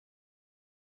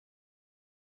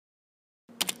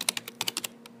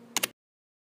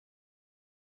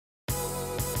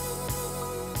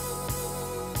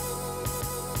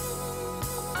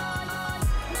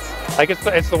Like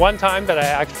it's the one time that I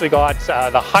actually got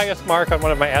the highest mark on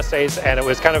one of my essays, and it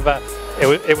was kind of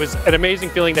it was an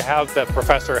amazing feeling to have the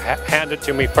professor hand it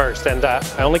to me first, and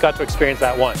I only got to experience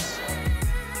that once.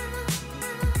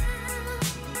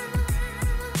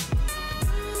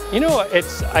 You know,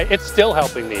 it's still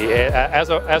helping me.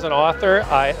 As an author,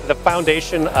 the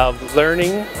foundation of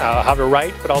learning how to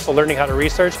write, but also learning how to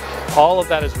research, all of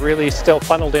that is really still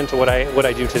funneled into what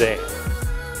I do today.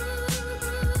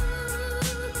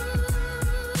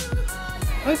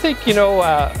 I think, you know,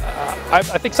 I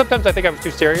think sometimes I was too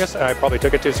serious, and I probably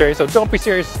took it too serious. So don't be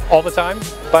serious all the time,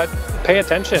 but pay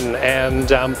attention. And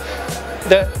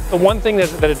the one thing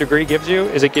that a degree gives you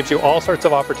is it gives you all sorts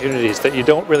of opportunities that you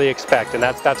don't really expect, and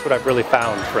that's what I've really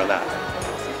found from that.